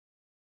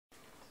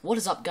What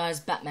is up,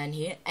 guys? Batman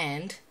here,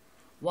 and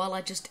while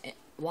I just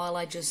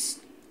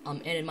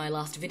ended my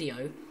last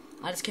video,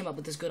 I just came up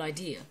with this good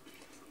idea.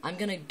 I'm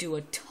gonna do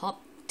a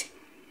top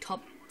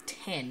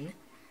 10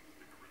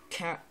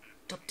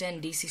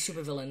 DC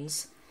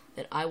supervillains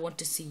that I want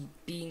to see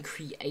being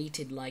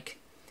created, like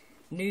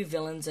new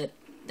villains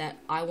that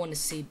I want to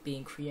see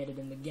being created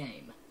in the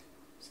game.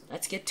 So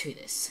let's get to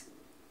this.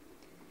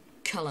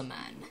 Color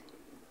Man.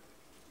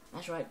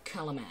 That's right,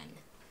 Color Man.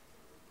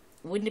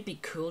 Wouldn't it be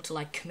cool to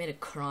like commit a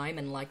crime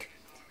and like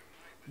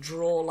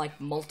draw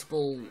like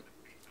multiple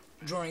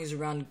drawings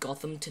around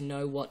Gotham to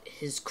know what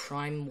his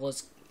crime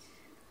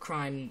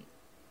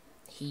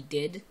he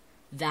did?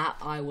 That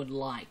I would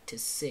like to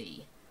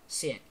see.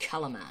 See a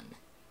Color Man.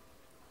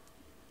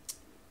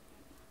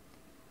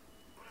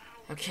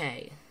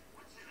 Okay.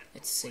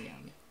 Let's see,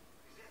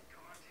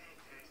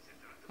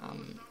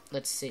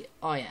 let's see.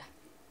 Oh yeah.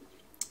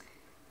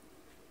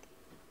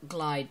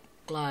 Glide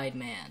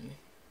Man.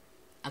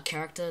 A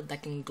character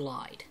that can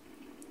glide.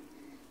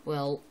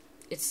 Well,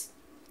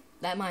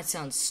 that might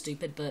sound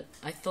stupid, but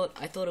I thought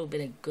it would have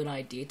been a good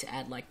idea to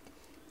add like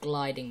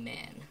Gliding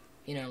Man.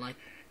 You know, like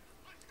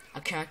a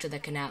character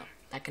that can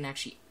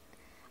actually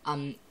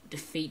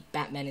defeat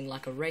Batman in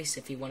like a race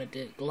if he wanted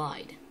to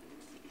glide.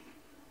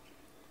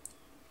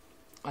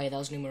 Oh yeah, that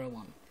was numero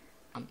 1.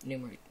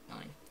 Numero 9.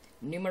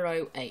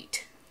 Numero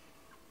 8.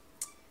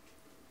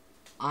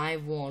 I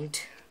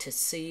want to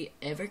see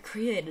ever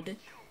created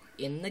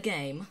in the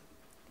game.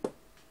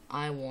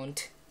 I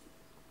want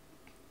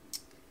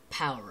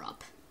Power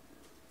Up.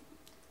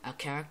 A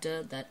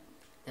character that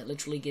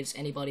literally gives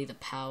anybody the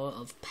power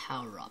of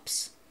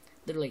power-ups.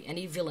 Literally,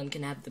 any villain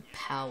can have the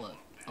power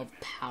of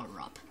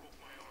power-up.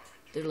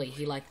 Literally,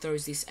 he like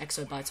throws these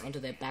exobites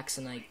onto their backs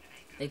and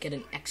they get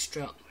an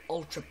extra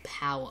ultra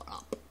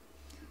power-up.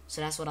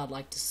 So that's what I'd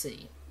like to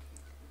see.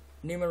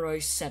 Numero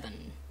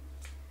 7.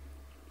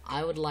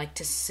 I would like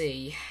to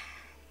see...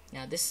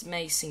 Now, this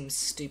may seem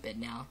stupid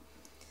now.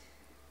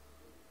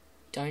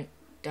 Don't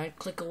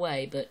click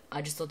away, but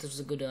I just thought this was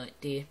a good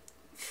idea.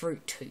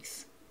 Fruit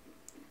Tooth.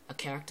 A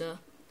character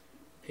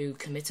who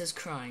commits his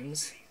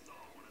crimes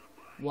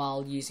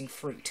while using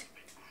fruit.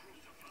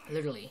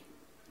 Literally.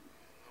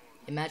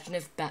 Imagine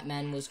if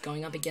Batman was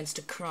going up against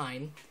a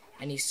crime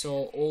and he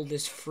saw all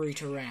this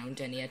fruit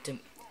around and he had to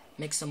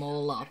mix them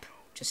all up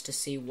just to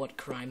see what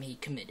crime he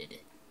committed.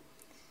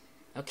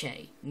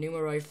 Okay,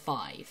 numero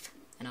 5.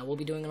 And I will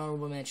be doing an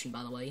honorable mention,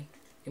 by the way.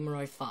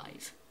 Numero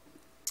 5.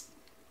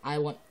 I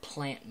want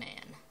Plant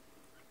Man.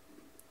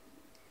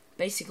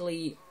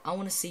 Basically, I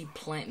want to see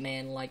Plant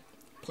Man like...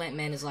 Plant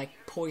Man is like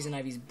Poison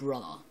Ivy's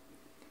brother.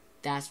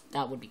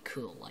 That would be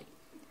cool.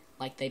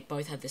 Like they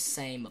both have the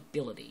same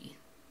ability.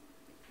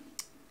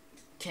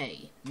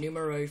 Okay,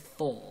 numero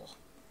 4.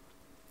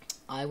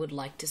 I would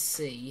like to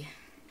see...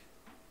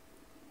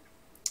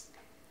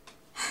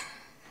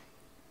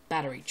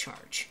 Battery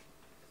Charge.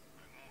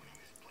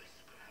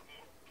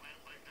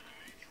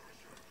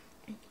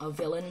 A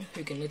villain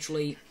who can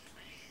literally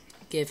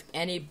give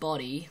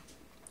anybody,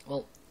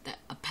 well,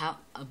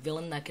 a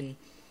villain that can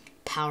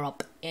power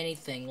up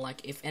anything.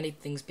 Like if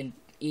anything's been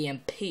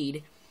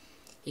EMP'd,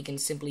 he can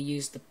simply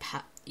use the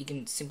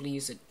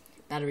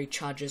battery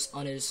charges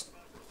on his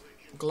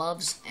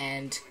gloves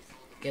and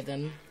give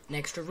them an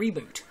extra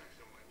reboot.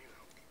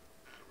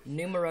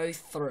 Numero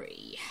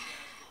 3.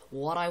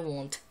 What I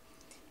want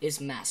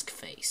is Mask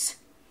Face.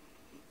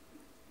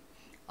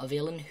 A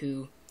villain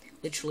who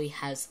literally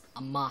has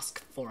a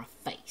mask for a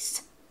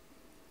face.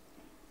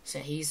 So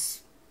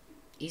he's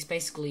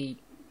basically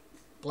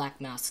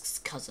Black Mask's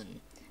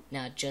cousin.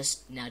 Now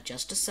just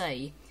to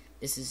say,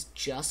 this is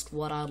just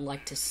what I'd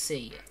like to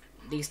see.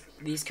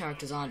 These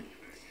characters aren't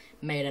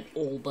made at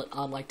all, but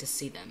I'd like to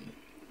see them.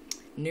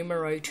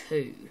 Numero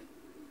 2.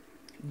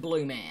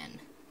 Blue Man.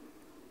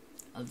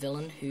 A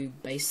villain who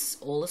bases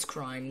all his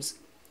crimes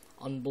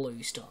on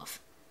blue stuff.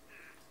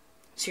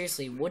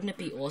 Seriously, wouldn't it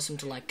be awesome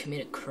to like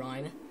commit a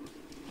crime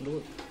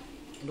and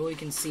all you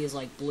can see is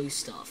like blue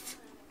stuff?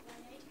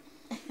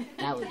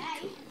 That would be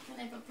cool. Can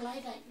I ever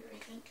play that, you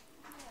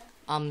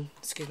reckon?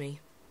 Excuse me.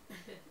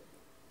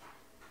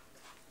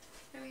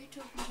 Who are you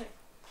talking to?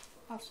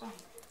 Oh, sorry.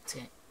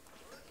 Okay.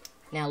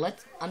 Now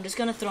I'm just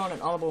gonna throw in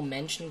an honorable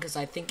mention because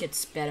I think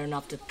it's better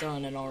enough to throw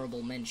in an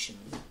honorable mention.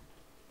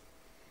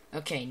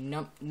 Okay,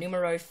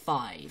 numero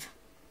 5.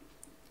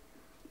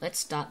 Let's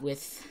start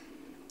with...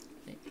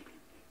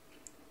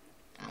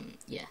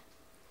 yeah.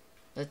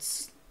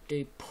 Let's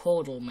do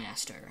Portal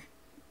Master.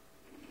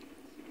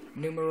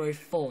 Numero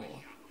 4.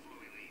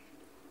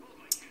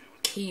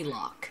 Key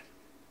Lock.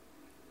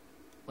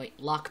 Wait,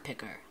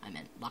 Lockpicker. I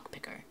meant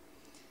Lockpicker.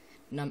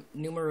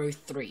 Numero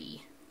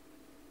 3.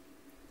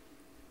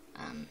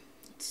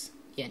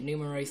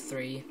 Numero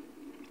 3.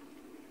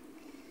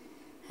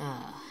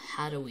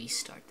 How do we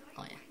start?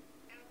 Oh yeah.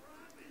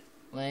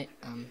 Wait,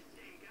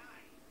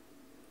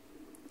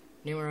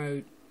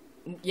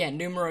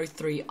 numero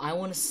 3, I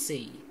want to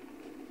see.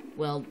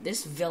 Well,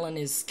 this villain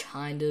is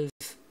kind of...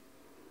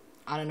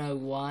 I don't know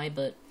why,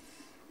 but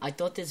I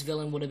thought this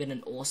villain would have been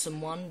an awesome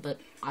one, but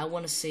I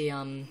want to see,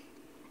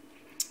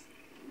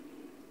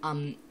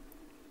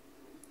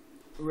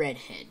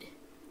 Redhead.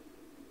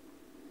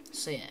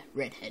 So yeah,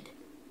 Redhead.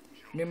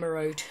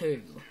 Numero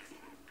 2.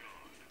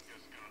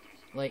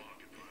 Like,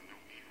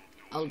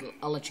 I'll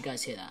let you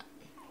guys hear that.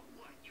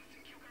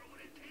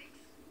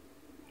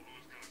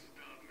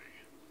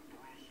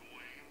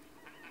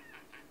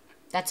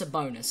 That's a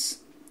bonus.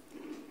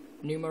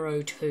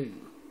 Numero 2.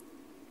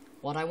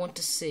 What I want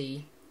to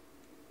see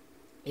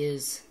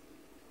is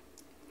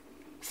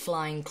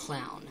Flying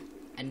Clown.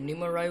 And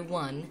numero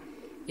 1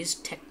 is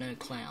Techno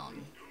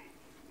Clown.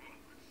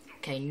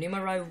 Okay,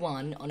 numero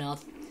 1 on our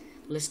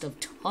list of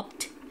top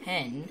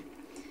 10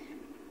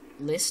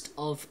 list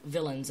of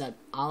villains that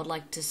I would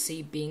like to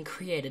see being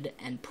created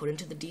and put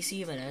into the DC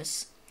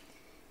universe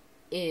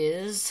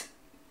is...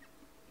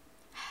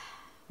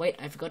 Wait,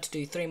 I forgot to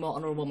do 3 more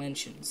honorable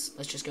mentions.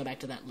 Let's just go back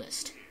to that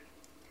list.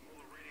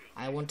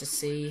 I want to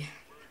see,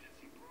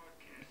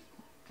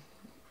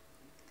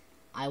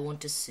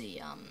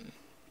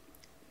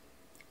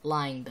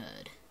 Lying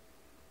Bird.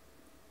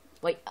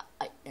 Wait,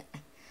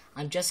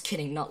 I'm just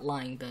kidding, not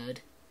Lying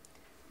Bird.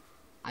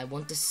 I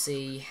want to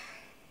see,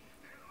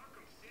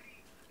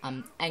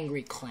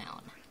 Angry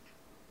Clown.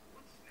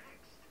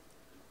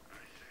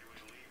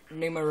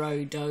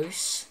 Numero 2.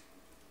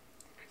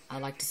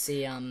 I'd like to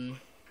see,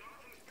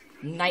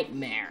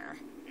 Nightmare.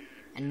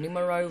 And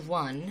numero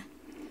 1,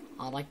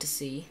 I'd like to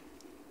see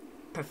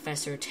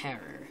Professor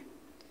Terror.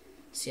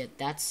 So yeah,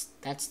 that's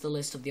the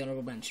list of the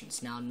honorable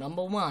mentions. Now,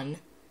 number 1,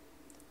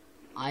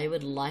 I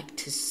would like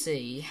to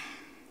see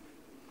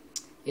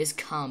is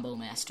Combo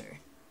Master.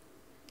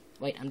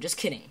 Wait, I'm just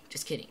kidding.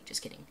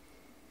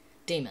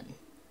 Demon.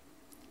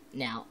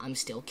 Now, I'm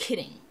still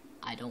kidding.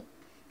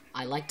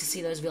 I like to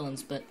see those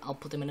villains, but I'll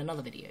put them in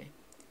another video.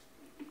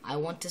 I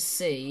want to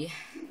see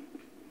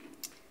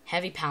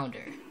Heavy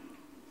Pounder.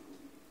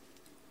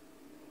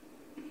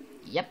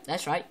 Yep,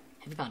 that's right.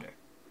 Heavy Pounder.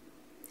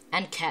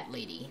 And Cat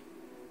Lady.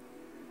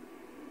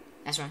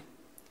 That's right.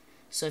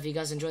 So if you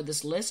guys enjoyed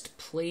this list,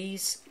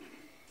 please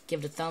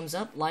give it a thumbs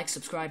up, like,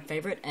 subscribe,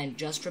 favorite, and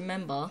just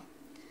remember,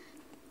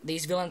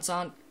 these villains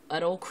aren't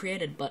at all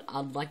created, but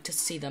I'd like to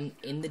see them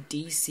in the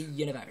DC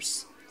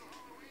universe.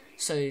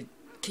 So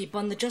keep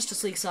on the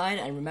Justice League side,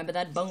 and remember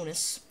that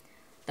bonus.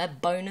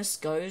 That bonus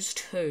goes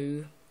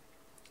to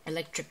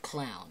Electric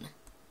Clown.